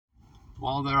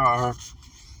Well, there are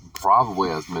probably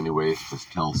as many ways to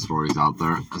tell stories out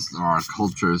there as there are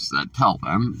cultures that tell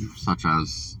them, such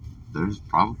as there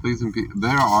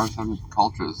are some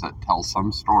cultures that tell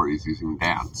some stories using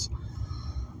dance.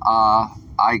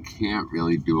 I can't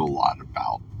really do a lot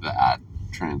about that,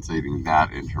 translating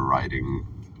that into writing.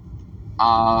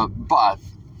 But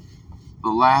the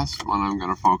last one I'm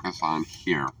going to focus on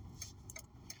here,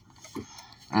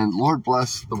 and Lord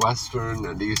bless the Western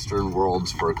and Eastern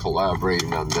worlds for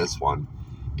collaborating on this one,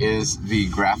 is the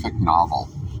graphic novel,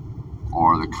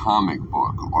 or the comic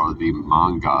book, or the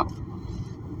manga.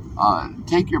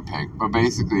 Take your pick, but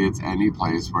basically it's any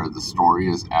place where the story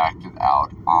is acted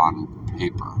out on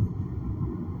paper.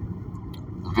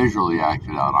 Visually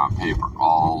acted out on paper,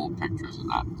 all pictures and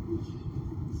that.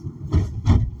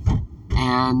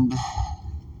 And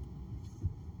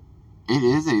it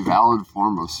is a valid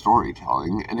form of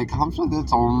storytelling, and it comes with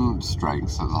its own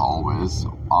strengths, as always.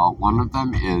 One of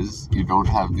them is you don't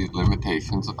have the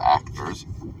limitations of actors.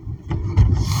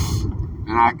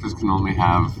 And actors can only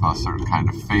have a certain kind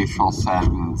of facial set,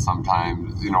 and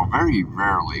sometimes, very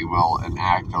rarely will an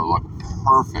actor look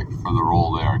perfect for the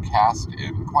role they are cast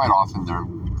in. Quite often they're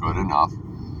good enough.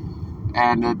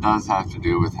 And it does have to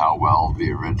do with how well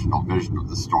the original vision of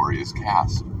the story is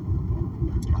cast.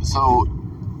 So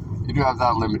you do have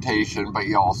that limitation, but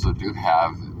you also do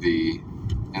have the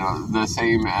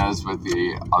same as with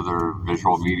the other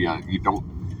visual media. You don't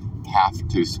have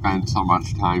to spend so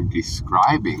much time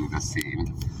describing the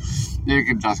scene. You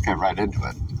can just get right into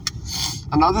it.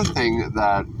 Another thing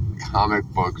that comic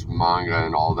books, manga,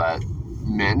 and all that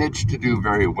manage to do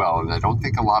very well, and I don't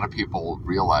think a lot of people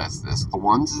realize this, the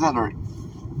ones that are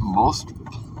most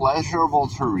pleasurable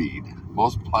to read,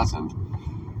 most pleasant,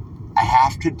 I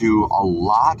have to do a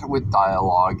lot with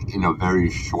dialogue in a very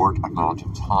short amount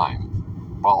of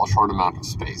time. Well, a short amount of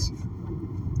space.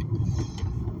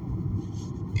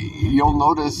 You'll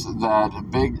notice that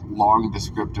big, long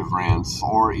descriptive rants,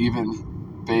 or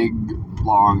even big,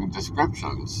 long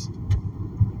descriptions,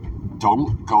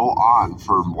 don't go on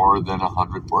for more than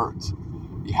 100 words.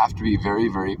 You have to be very,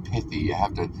 very pithy. You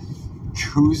have to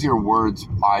choose your words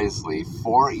wisely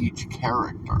for each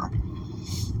character.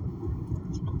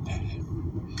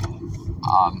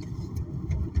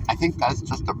 I think that's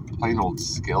just a plain old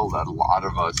skill that a lot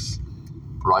of us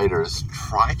writers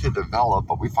try to develop,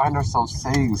 but we find ourselves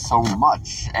saying so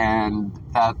much, and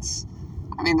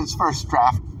it's first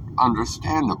draft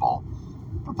understandable,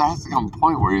 but there has to come a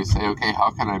point where you say, okay, how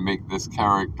can I make this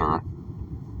character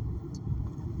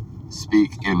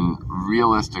speak in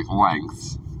realistic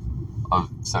lengths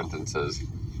of sentences,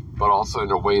 but also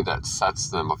in a way that sets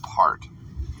them apart?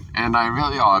 And I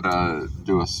really ought to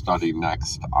do a study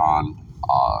next on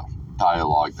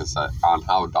dialogue, on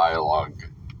how dialogue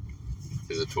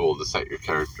is a tool to set your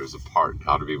characters apart, and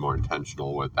how to be more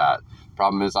intentional with that.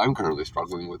 Problem is, I'm currently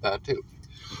struggling with that too.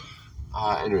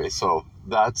 Anyway, so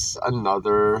that's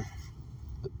another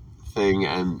thing,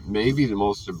 and maybe the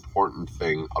most important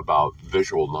thing about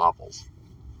visual novels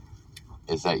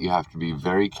is that you have to be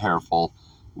very careful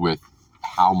with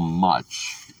how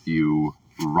much you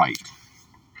write.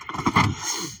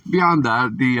 Beyond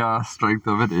that, the strength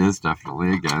of it is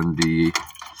definitely, again, the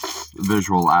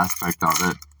visual aspect of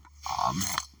it.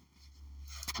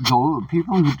 Though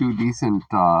people who do decent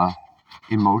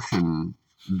emotion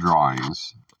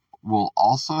drawings will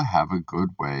also have a good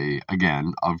way,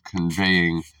 again, of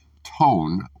conveying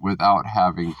tone without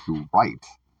having to write.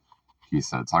 He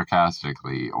said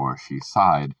sarcastically, or she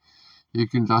sighed. You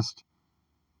can just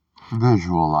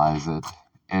visualize it,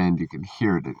 and you can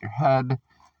hear it in your head.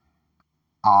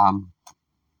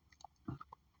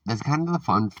 That's kind of the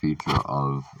fun feature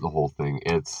of the whole thing.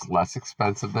 It's less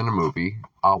expensive than a movie.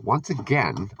 Once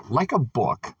again, like a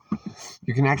book,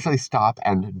 you can actually stop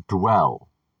and dwell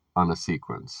on a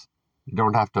sequence. You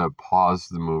don't have to pause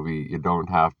the movie. You don't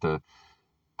have to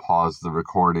pause the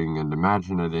recording and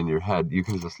imagine it in your head. You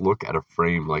can just look at a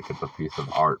frame like it's a piece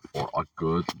of art for a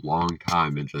good long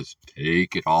time and just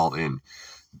take it all in.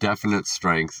 Definite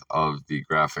strength of the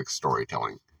graphic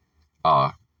storytelling.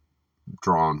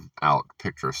 Drawn out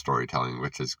picture storytelling,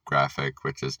 which is graphic,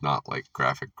 which is not like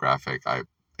graphic.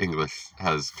 English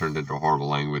has turned into a horrible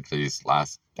language these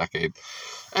last decade.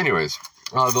 Anyways,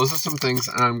 those are some things,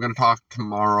 and I'm going to talk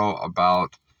tomorrow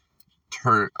about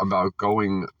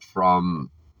going from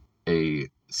a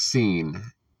scene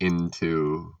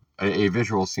into a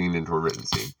visual scene into a written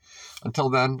scene. Until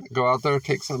then, go out there,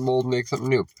 take some mold, make something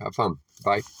new. Have fun.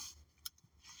 Bye.